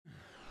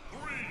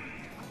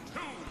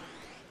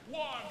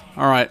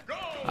All right.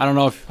 I don't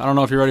know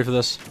if you're ready for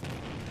this.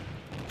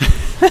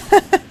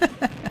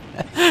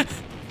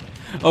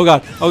 Oh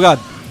god. Oh god.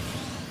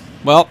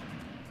 Well,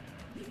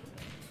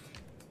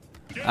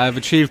 I have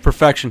achieved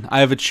perfection. I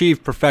have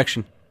achieved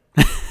perfection.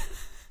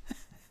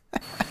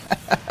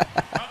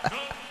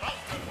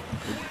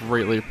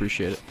 Greatly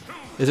appreciate it.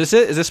 Is this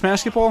it? Is this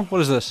Smashsketball?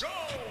 What is this?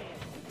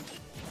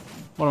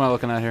 What am I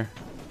looking at here?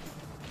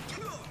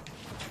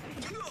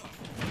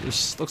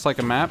 This looks like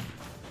a map.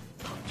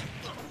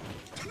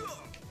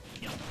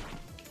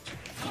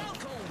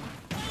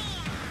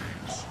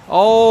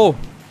 Oh!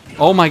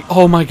 Oh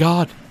my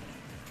god.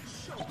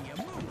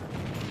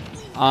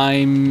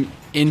 I'm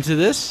into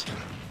this.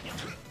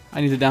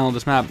 I need to download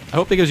this map. I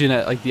hope it gives you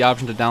like the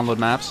option to download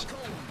maps.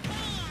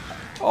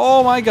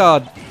 Oh my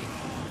god.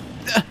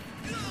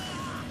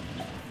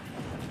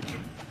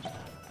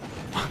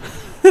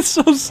 It's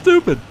so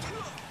stupid.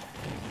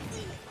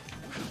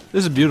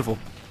 This is beautiful.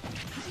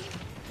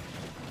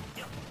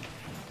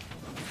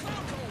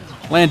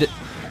 Land it.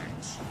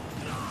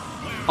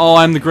 Oh,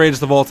 I'm the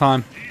greatest of all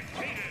time.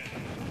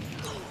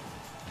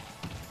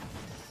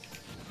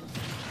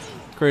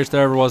 Greatest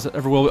there ever was,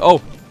 ever will be.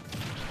 Oh!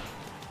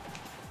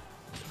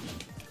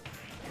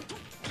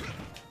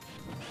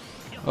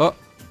 Oh,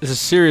 this is a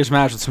serious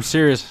match with some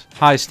serious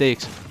high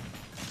stakes.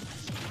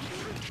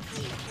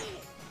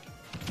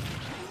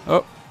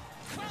 Oh.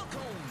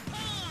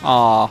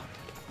 Aw.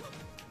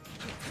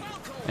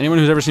 Anyone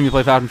who's ever seen me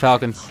play Captain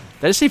Falcon. Did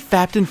I just say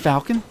Captain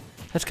Falcon?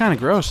 That's kind of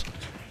gross.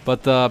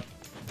 But,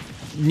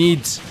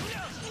 needs...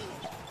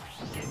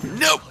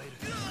 Nope!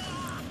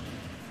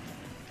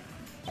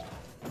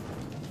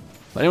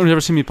 Anyone who's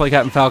ever seen me play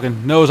Captain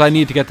Falcon knows I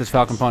need to get this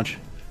Falcon Punch.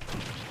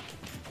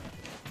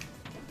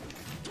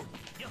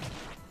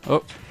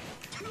 Oh.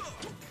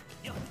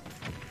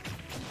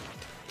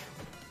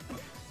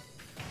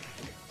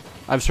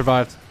 I've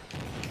survived.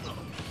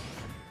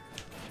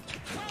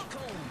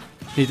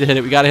 Need to hit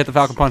it. We gotta hit the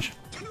Falcon Punch.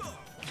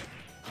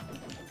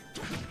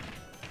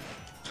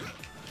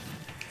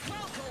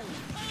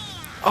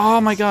 Oh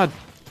my god.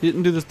 He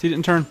didn't do this. He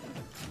didn't turn.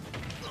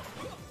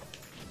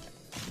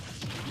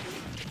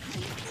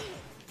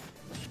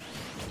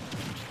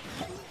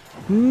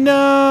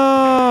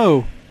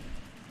 No!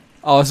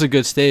 Oh, this is a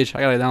good stage.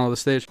 I gotta download the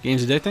stage.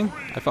 Game's addicting?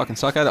 I fucking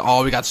suck at it.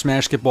 Oh, we got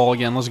Smashsketball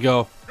again. Let's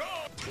go.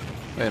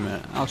 Wait a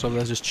minute. Alex over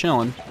there's just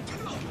chilling.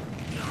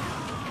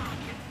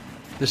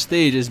 This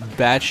stage is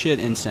batshit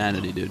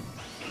insanity, dude.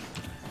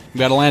 We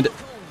gotta land it.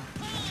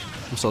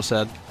 I'm so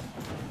sad.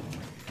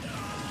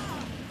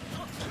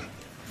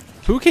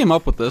 Who came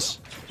up with this?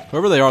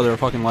 Whoever they are, they're a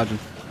fucking legend.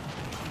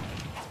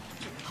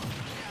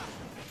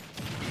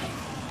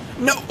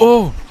 No!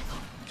 Oh!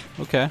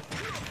 Okay.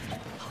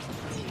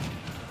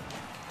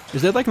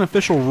 Is there like an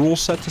official rule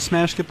set to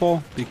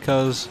Smashsketball?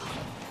 Because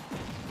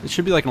it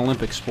should be like an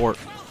Olympic sport.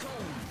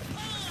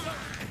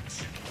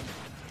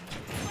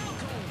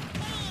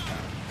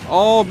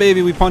 Oh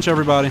baby, we punch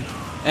everybody.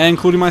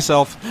 Including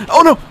myself.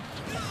 Oh no!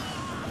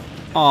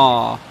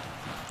 Aw.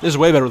 This is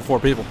way better with 4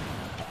 people.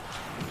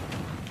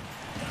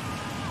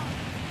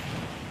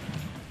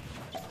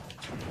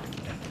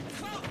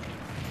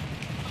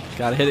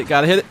 Gotta hit it,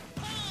 gotta hit it.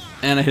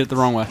 And I hit it the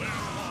wrong way.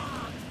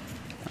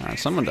 Alright,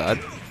 someone died.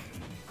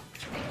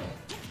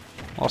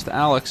 Lost to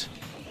Alex,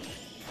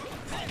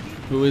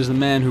 who is the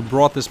man who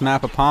brought this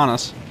map upon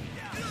us.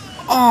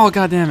 Oh,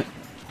 god damn it.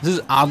 This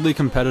is oddly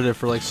competitive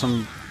for like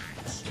some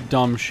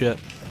dumb shit.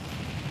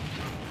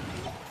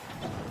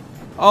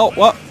 Oh,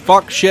 what?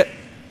 Fuck, shit.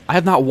 I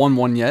have not won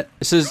one yet.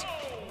 This is...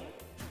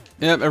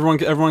 Yep,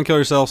 everyone kill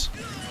yourselves.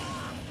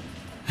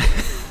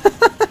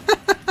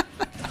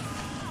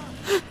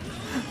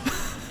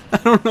 I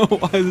don't know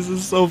why this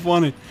is so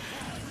funny.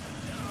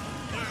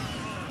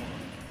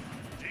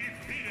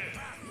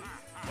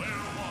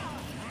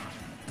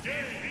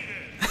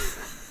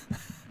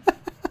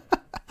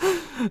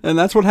 And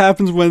that's what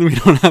happens when we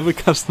don't have a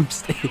custom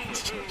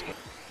stage.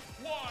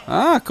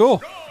 Ah,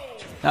 cool.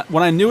 Now,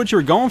 when I knew what you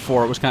were going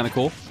for, it was kind of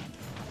cool.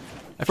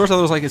 At first I thought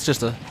it was like it's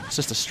just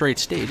a straight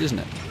stage, isn't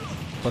it?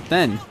 But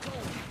then,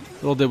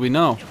 little did we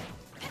know.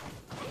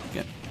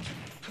 Yeah.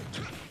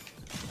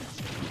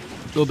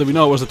 Little did we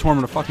know it was a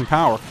tournament of fucking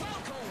power.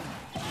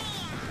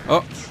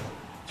 Oh.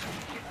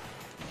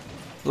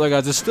 Look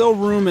guys, there's still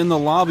room in the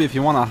lobby if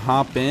you want to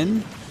hop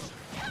in.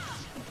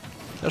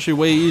 It's actually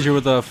way easier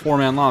with a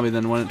 4-man lobby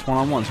than when it's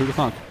 1-on-1s. Who'd have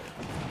thunk?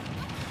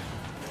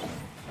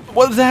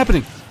 What is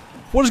happening?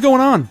 What is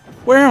going on?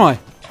 Where am I?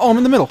 Oh, I'm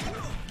in the middle.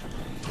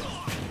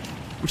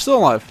 I'm still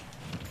alive.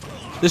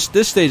 This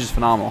stage is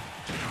phenomenal.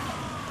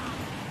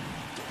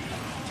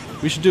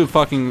 We should do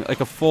fucking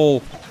like a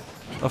full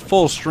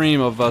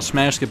stream of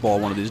Smashsketball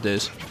one of these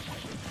days.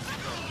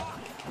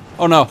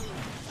 Oh no!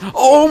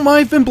 Oh my!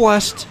 I've been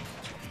blessed.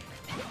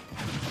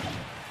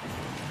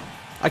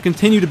 I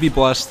continue to be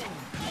blessed.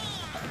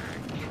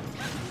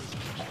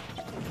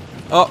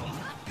 Oh,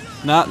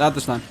 not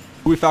this time.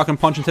 Who we Falcon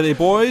punching today,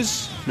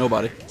 boys?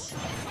 Nobody.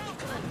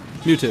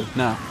 Mewtwo,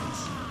 no.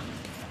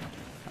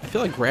 I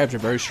feel like grabs are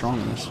very strong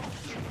in this.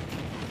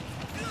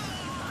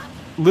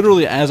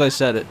 literally as I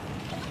said it.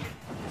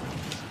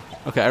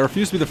 Okay, I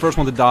refuse to be the first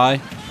one to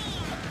die.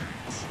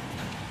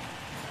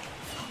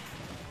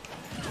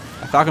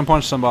 I Falcon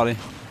punched somebody,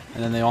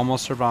 and then they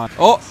almost survived.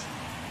 Oh!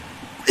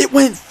 It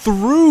went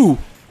through!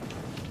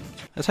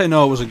 That's how you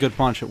know it was a good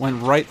punch. It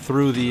went right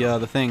through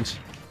the things.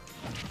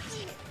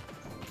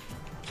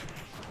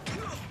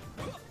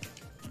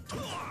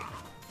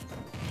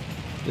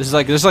 This is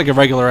like a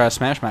regular ass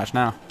Smash match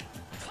now.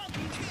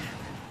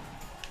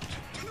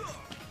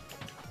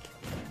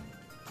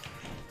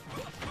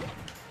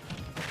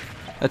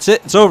 That's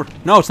it. It's over.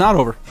 No, it's not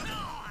over.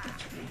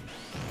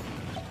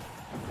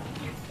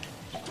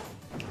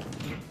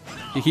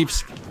 He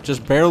keeps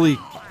just barely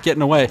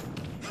getting away.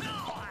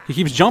 He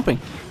keeps jumping.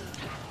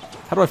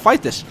 How do I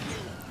fight this?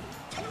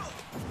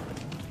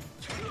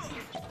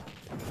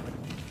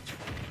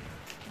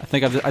 I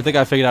think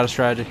I figured out a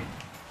strategy.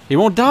 He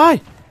won't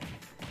die.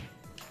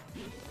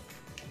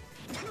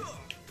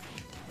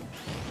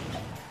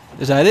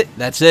 Is that it?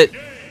 That's it.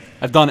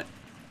 I've done it.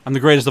 I'm the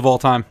greatest of all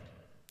time.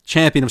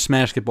 Champion of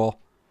Smashsketball.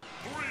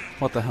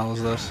 What the hell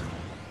is this?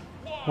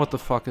 What the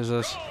fuck is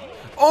this?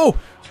 Oh!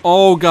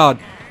 Oh god.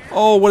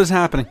 Oh, what is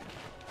happening?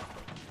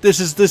 This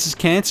is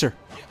cancer.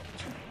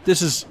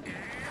 This is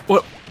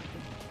what?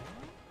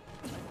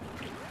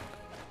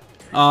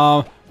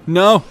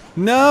 No,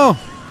 no!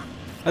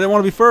 I didn't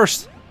want to be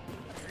first.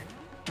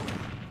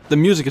 The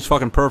music is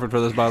fucking perfect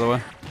for this, by the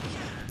way.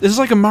 This is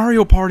like a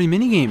Mario Party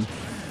minigame.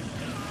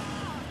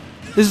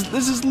 This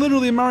is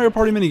literally a Mario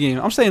Party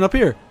minigame. I'm staying up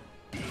here.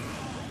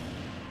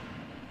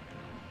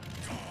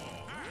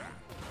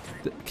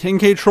 King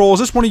K Troll,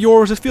 is this one of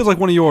yours? It feels like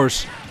one of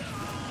yours.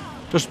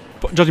 Just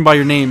judging by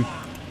your name.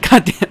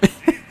 God damn it.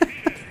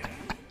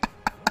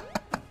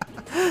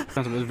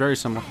 It's very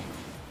similar.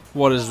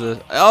 What is this?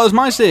 Oh, it's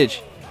my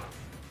stage.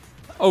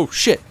 Oh,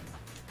 shit.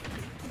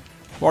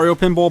 Wario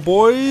Pinball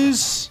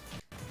Boys.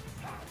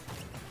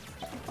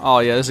 Oh,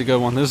 yeah, this is a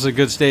good one. This is a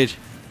good stage.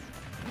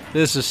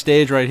 This is a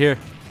stage right here.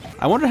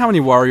 I wonder how many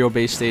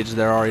Wario-based stages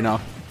there are, you know.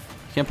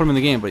 Can't put them in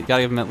the game, but you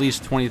gotta give them at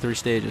least 23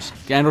 stages.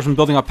 Ganondorf's been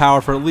building up power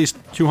for at least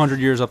 200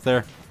 years up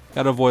there.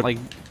 Gotta avoid, like,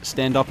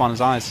 stand up on his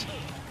eyes.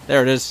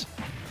 There it is.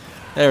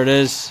 There it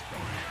is.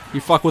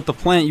 You fuck with the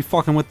plant, you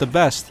fucking with the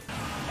best.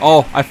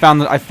 Oh, I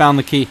found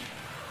the key.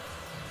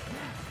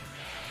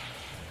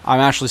 I'm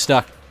actually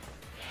stuck.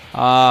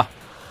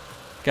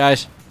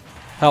 Guys,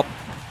 help.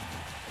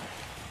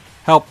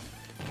 Help.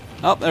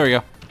 Oh, there we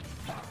go.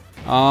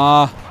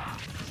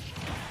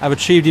 I've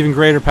achieved even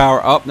greater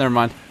power. Oh, never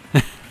mind.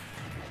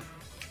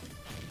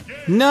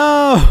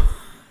 No!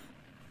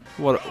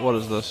 What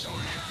is this?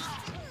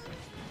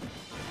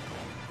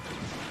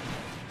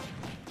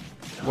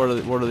 What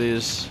are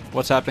these?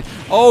 What's happening?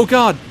 Oh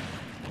god!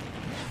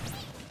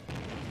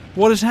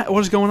 What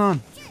is going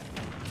on?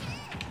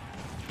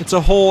 It's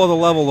a whole other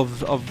level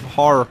of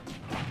horror.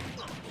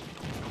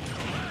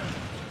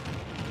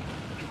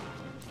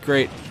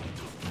 Great.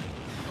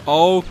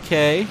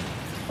 Okay.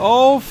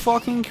 Oh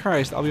fucking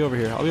Christ! I'll be over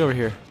here. I'll be over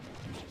here.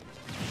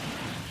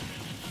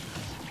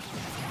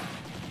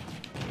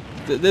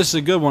 This is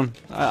a good one.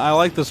 I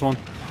like this one.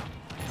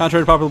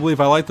 Contrary to popular belief,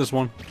 I like this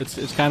one.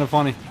 It's kind of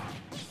funny.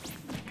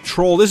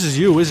 Troll, this is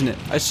you, isn't it?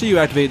 I see you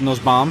activating those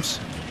bombs.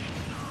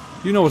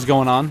 You know what's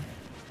going on.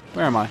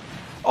 Where am I?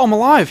 Oh, I'm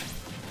alive!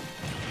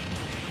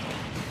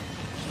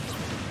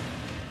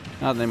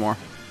 Not anymore.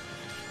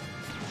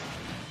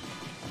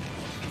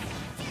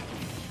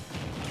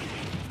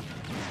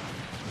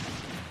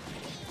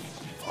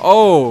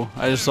 Oh!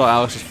 I just saw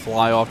Alex just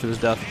fly off to his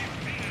death.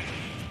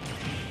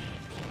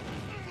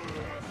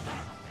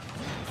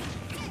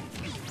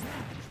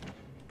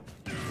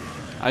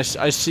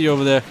 I see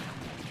over there.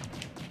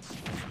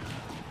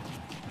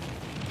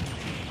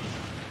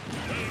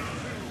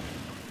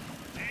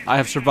 I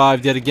have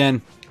survived yet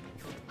again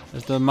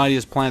as the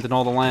mightiest plant in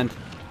all the land.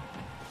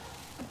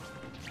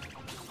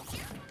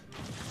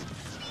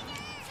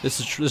 This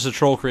is a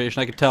troll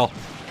creation, I could tell.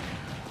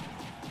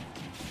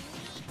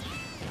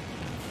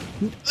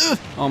 Oh,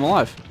 I'm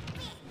alive.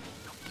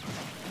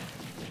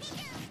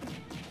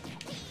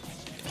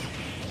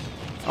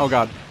 Oh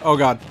god. Oh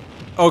god.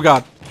 Oh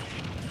god.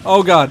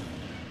 Oh god.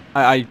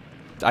 I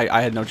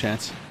had no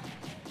chance.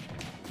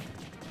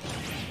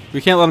 We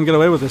can't let him get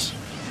away with this.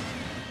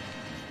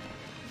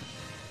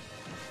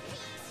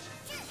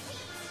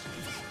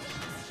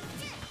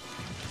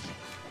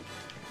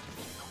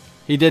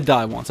 He did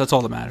die once, that's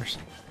all that matters.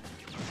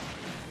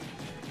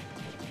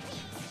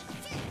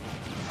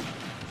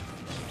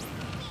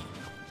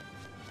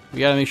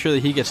 We gotta make sure that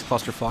he gets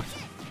clusterfucked.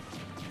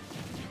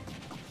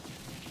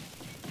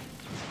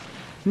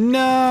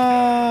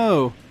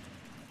 No!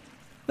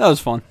 That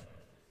was fun.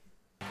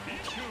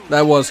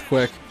 That was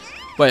quick.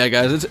 But yeah,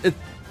 guys, it's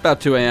about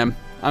 2 AM.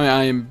 I mean,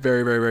 I am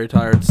very, very, very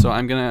tired, so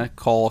I'm gonna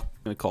call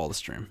the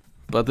stream.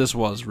 But this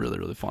was really,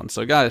 really fun.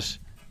 So, guys,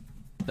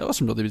 that was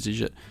some real DBZ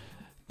shit.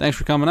 Thanks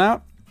for coming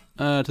out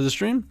to the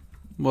stream.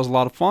 It was a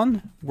lot of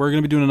fun. We're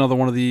gonna be doing another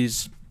one of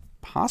these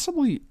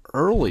possibly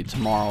early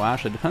tomorrow.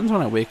 Actually, depends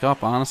when I wake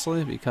up,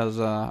 honestly, because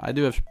I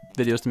do have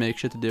videos to make,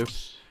 shit to do.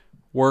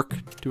 work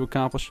to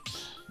accomplish.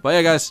 But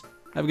yeah, guys,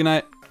 have a good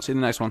night. See you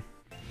in the next one.